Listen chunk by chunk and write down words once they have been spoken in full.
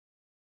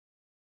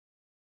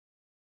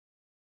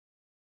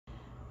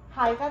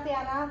Hi,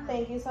 Tatiana.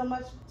 Thank you so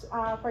much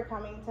for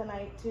coming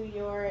tonight to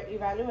your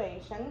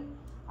evaluation.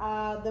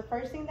 The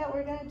first thing that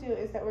we're going to do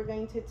is that we're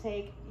going to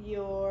take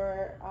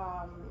your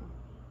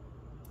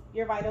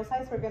vital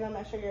signs. We're going to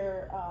measure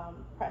your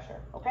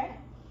pressure, okay?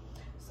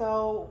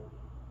 So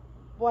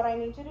what I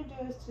need you to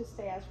do is to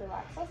stay as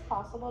relaxed as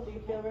possible. Do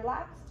you feel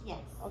relaxed? Yes.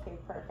 Okay,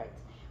 perfect.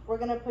 We're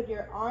going to put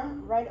your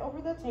arm right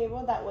over the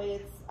table. That way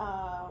it's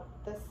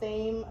the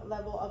same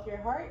level of your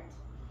heart.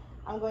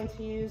 I'm going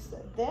to use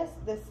this.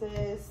 This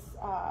is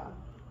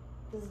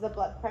the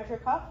blood pressure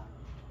cuff,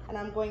 and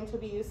I'm going to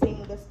be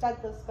using the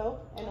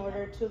stethoscope in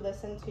order to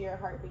listen to your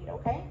heartbeat,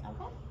 okay?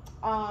 Okay.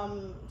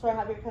 So I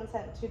have your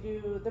consent to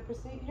do the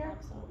procedure?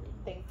 Absolutely.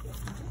 Thank you.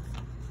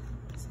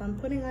 So I'm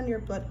putting on your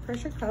blood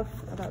pressure cuff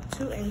about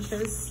 2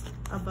 inches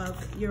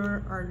above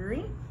your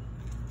artery,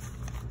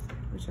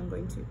 which I'm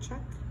going to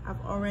check.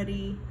 I've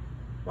already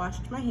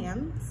washed my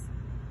hands.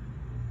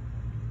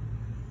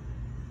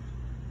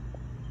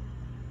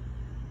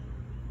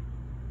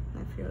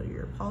 I feel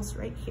your pulse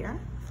right here.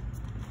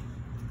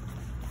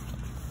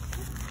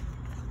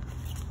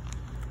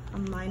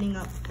 I'm lining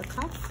up the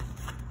cuff.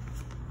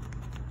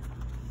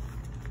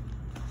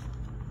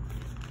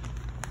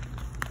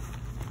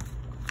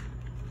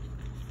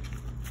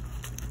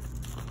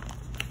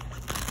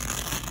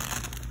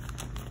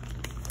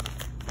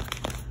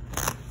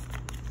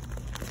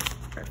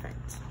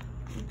 Perfect.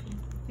 Okay.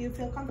 Do you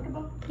feel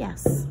comfortable?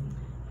 Yes.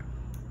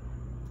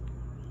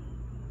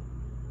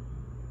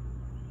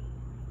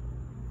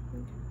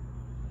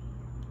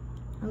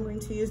 I'm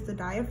going to use the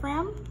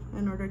diaphragm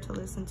in order to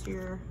listen to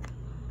your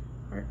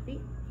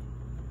heartbeat.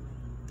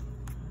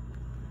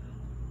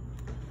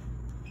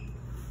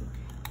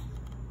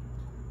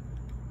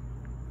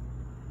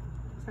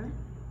 Sorry? Okay.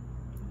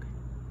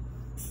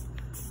 It's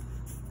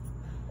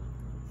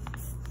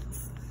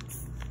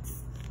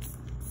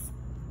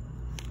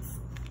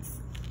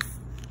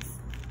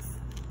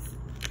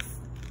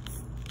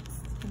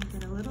gonna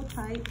get a little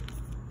tight.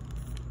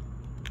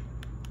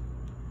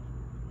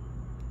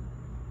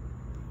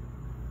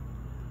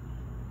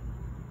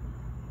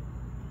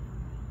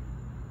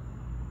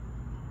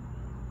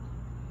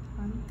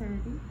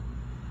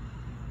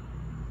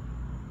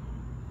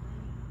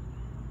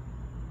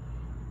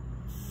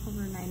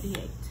 Over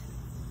 98.